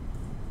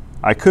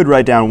 I could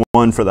write down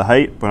 1 for the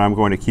height, but I'm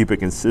going to keep it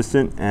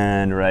consistent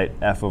and write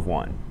f of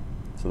 1.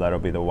 So that'll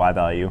be the y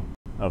value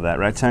of that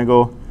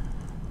rectangle,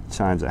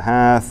 times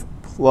 1/2,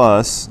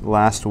 plus,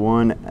 last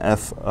one,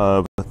 f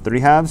of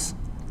 3/2,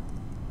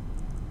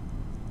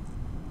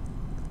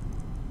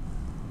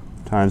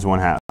 times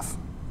 1/2.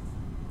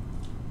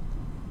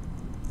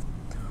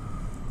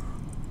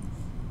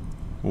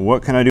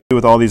 What can I do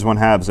with all these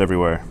 1/2s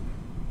everywhere?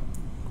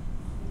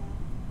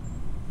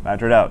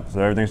 Factor it out.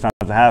 So everything's times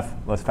 1/2.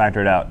 Let's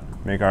factor it out.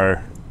 Make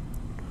our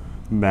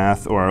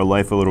math or our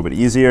life a little bit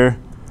easier.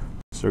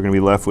 So we're going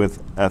to be left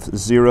with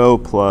f0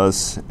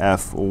 plus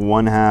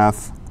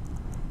f1/2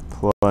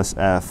 plus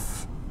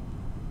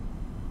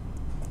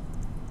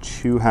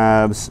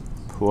f2/2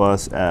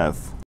 plus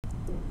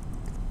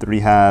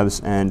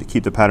f3/2, and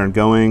keep the pattern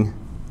going.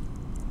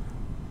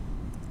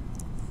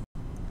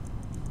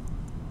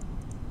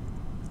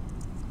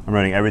 I'm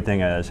writing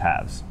everything as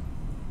halves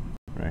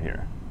right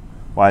here.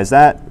 Why is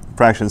that?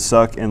 Fractions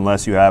suck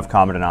unless you have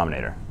common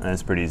denominator, and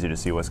it's pretty easy to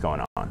see what's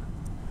going on.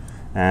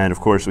 And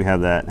of course we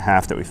have that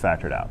half that we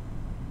factored out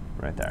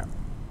right there.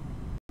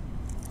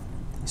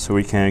 So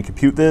we can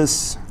compute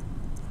this.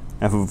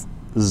 F of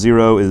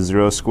 0 is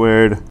 0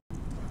 squared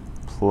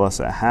plus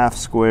 1/2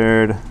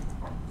 squared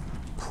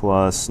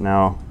plus,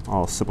 now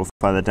I'll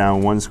simplify that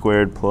down, 1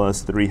 squared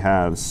plus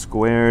 3/2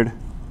 squared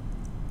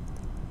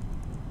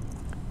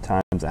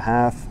times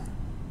 1/2.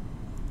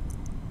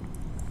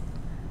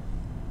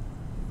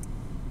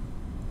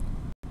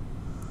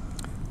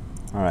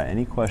 All right,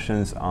 any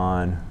questions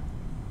on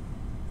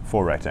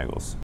 4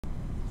 rectangles?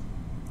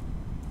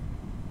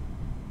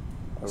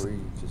 Are we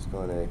just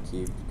going to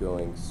keep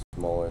going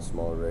smaller and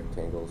smaller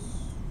rectangles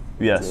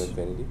Yes. to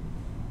infinity?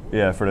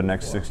 Yeah, for the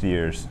next 60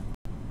 years.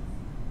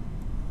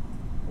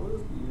 What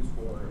is the use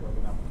for like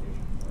an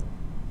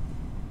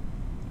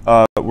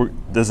application?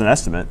 There's an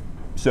estimate.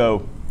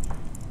 So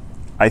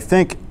I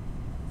think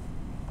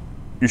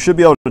you should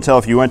be able to tell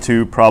if you went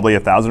to probably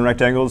 1,000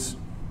 rectangles,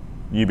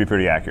 you'd be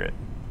pretty accurate.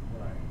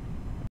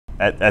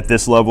 Right. At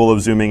this level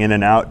of zooming in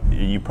and out,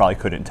 you probably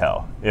couldn't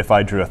tell if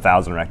I drew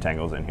 1,000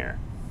 rectangles in here.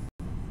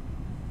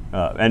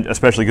 And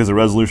especially because the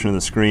resolution of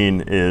the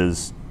screen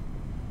is,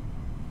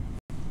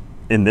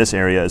 in this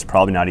area, is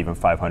probably not even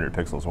 500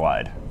 pixels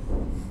wide.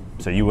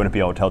 So you wouldn't be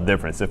able to tell the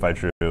difference if I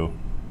drew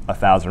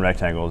 1,000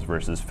 rectangles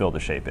versus fill the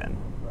shape in.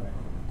 Right.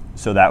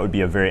 So that would be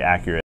a very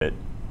accurate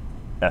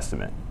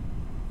estimate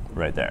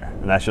right there.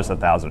 And that's just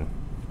 1,000,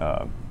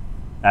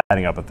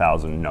 adding up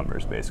 1,000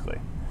 numbers, basically.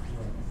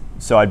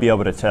 So I'd be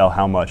able to tell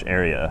how much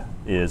area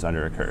is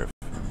under a curve.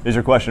 Is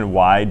your question,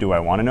 why do I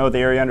want to know the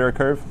area under a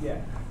curve?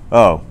 Yeah.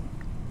 Oh,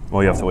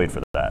 well, you have to wait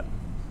for that.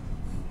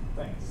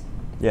 Thanks.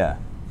 Yeah,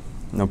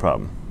 no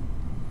problem.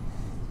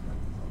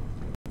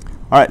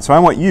 All right, so I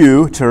want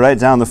you to write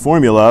down the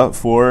formula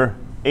for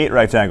 8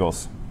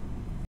 rectangles.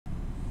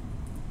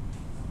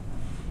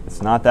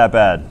 It's not that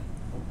bad.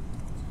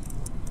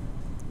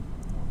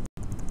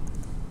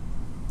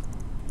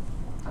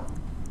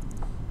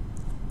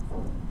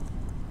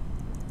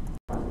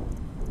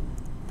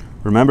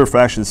 Remember,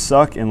 fractions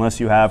suck unless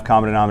you have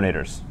common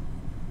denominators.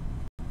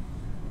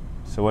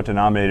 So what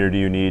denominator do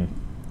you need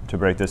to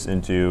break this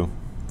into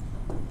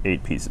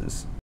 8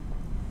 pieces?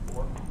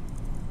 4.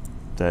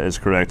 That is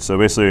correct. So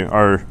basically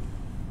our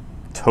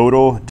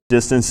total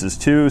distance is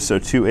 2, so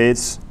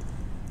 2/8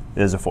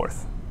 is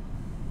 1/4.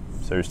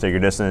 So just take your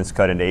distance,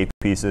 cut into 8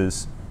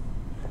 pieces,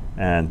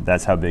 and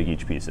that's how big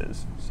each piece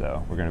is.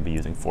 So we're going to be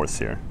using fourths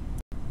here.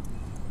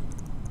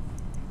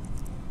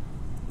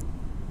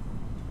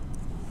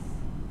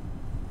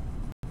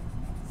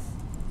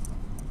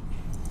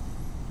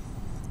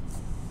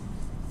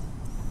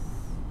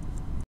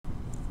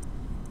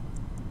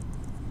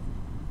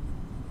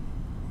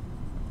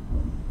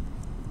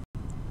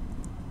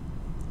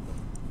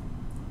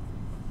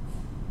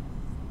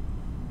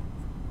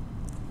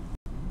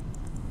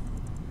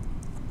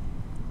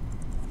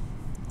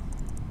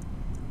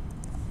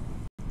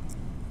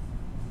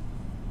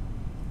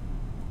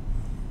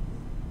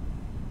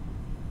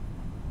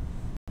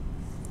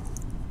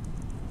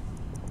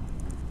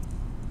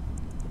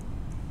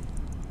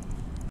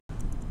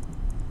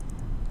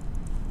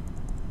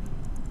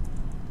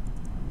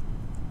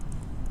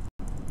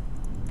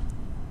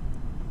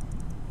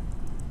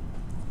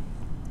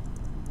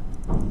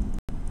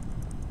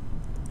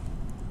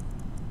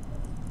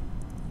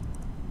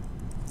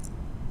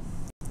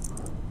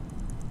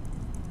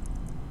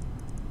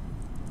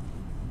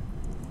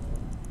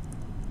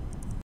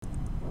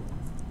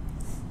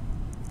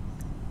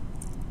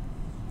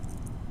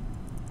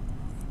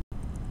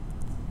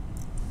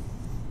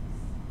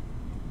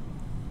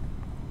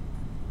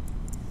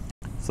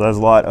 So there's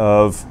a lot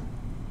of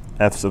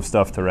f's of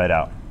stuff to write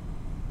out.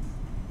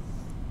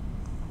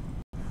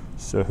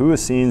 So who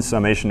has seen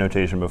summation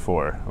notation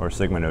before, or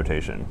sigma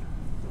notation?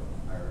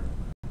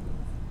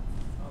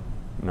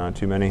 Not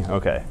too many?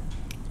 OK.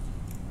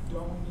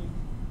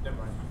 Never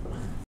mind.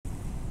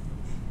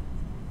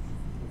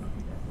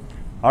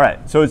 All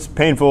right, so it's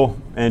painful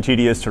and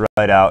tedious to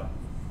write out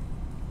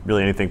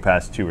really anything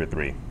past 2 or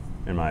 3,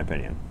 in my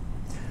opinion.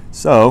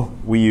 So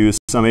we use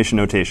summation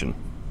notation.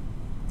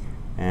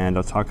 And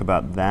I'll talk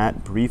about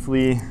that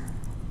briefly.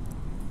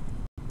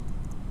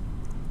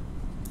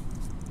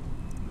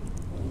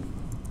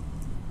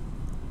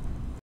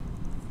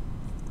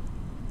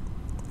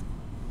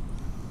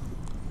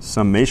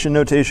 Summation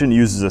notation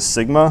uses a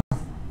sigma.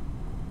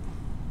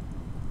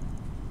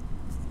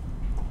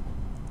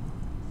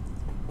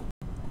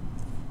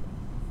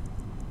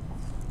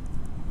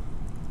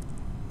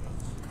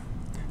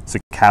 It's a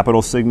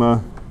capital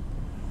sigma.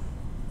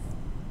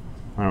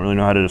 I don't really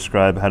know how to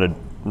describe how to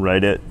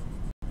write it.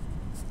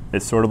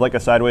 It's sort of like a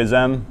sideways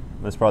M.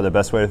 That's probably the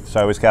best way,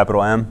 sideways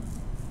capital M.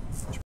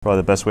 That's probably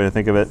the best way to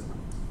think of it.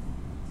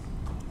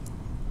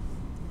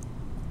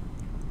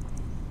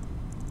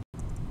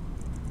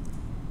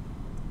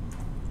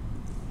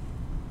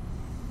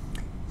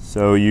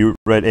 So you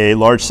write a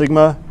large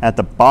sigma at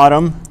the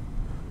bottom.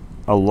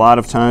 A lot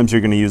of times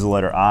you're going to use the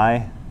letter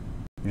I.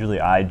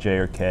 Usually I, J,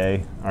 or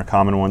K are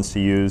common ones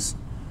to use.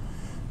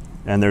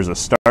 And there's a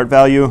start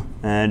value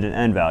and an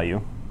end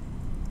value.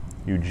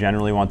 You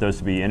generally want those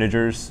to be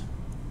integers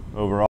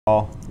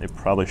overall. They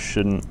probably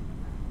shouldn't.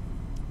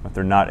 If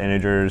they're not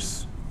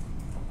integers,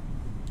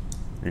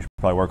 you should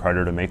probably work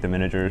harder to make them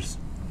integers.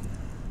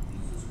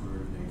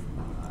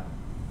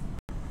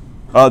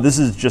 This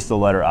is just the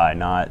letter I,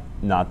 not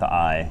the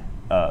I,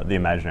 the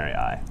imaginary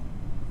I.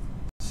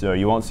 So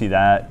you won't see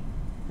that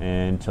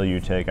until you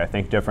take, I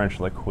think,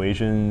 differential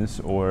equations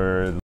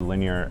or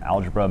linear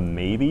algebra,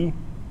 maybe,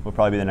 will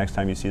probably be the next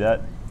time you see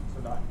that.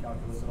 So not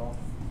calculus at all?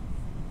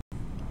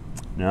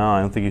 No,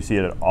 I don't think you see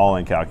it at all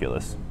in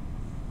calculus.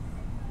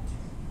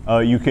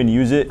 You can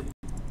use it.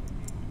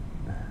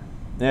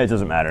 Yeah, it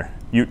doesn't matter.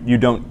 You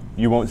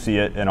won't see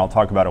it, and I'll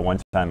talk about it one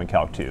time in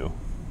Calc 2.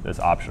 That's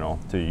optional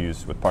to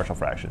use with partial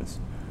fractions.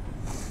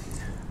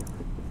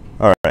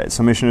 All right,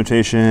 summation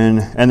notation,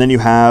 and then you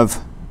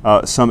have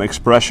some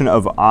expression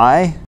of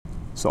I.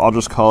 So I'll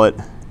just call it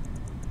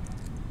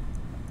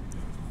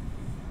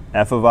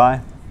f of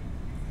I.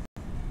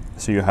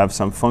 So you have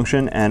some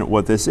function, and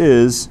what this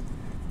is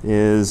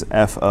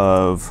f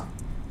of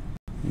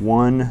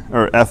 1,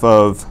 or f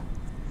of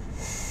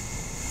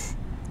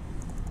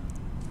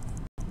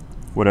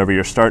whatever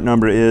your start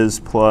number is,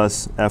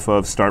 plus f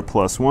of start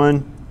plus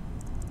 1.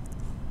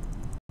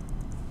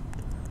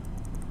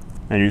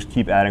 And you just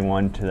keep adding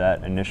 1 to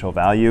that initial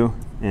value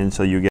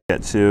until you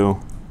get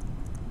to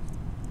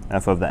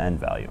f of the end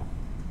value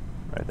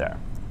right there.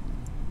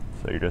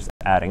 So you're just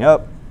adding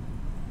up,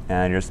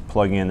 and you're just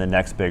plugging in the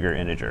next bigger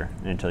integer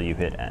until you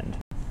hit end.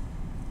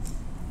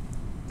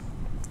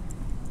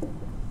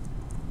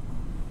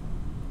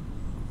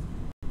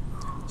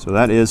 So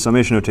that is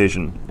summation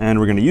notation. And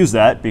we're going to use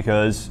that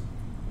because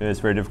it's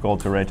very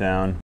difficult to write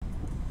down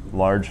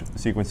large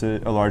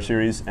sequences, a large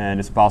series, and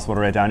it's possible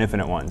to write down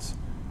infinite ones.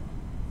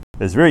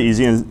 It's very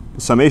easy in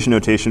summation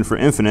notation for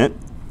infinite.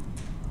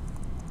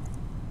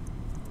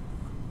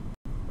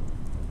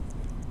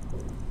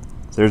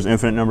 There's an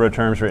infinite number of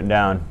terms written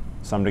down,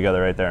 summed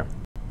together right there.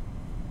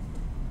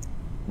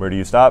 Where do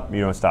you stop?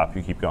 You don't stop,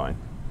 you keep going.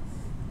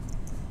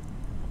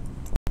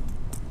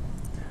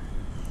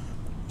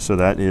 So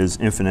that is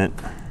infinite.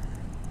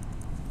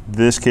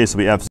 This case will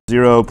be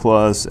f0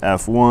 plus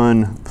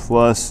f1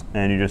 plus,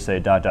 and you just say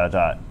dot, dot,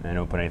 dot, and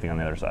don't put anything on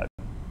the other side.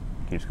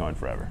 Keeps going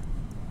forever.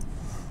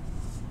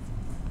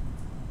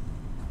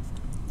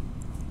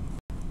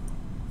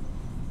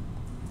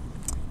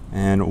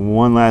 And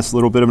one last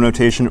little bit of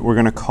notation. We're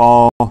going to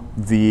call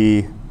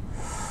the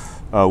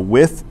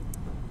width.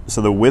 So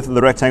the width of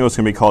the rectangle is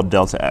going to be called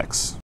delta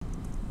x.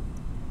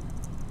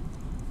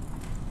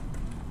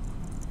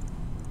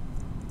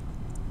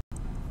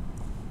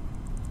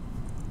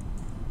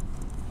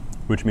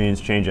 Which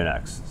means change in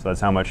x. So that's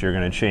how much you're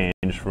going to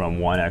change from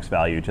one x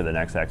value to the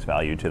next x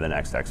value to the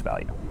next x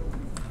value.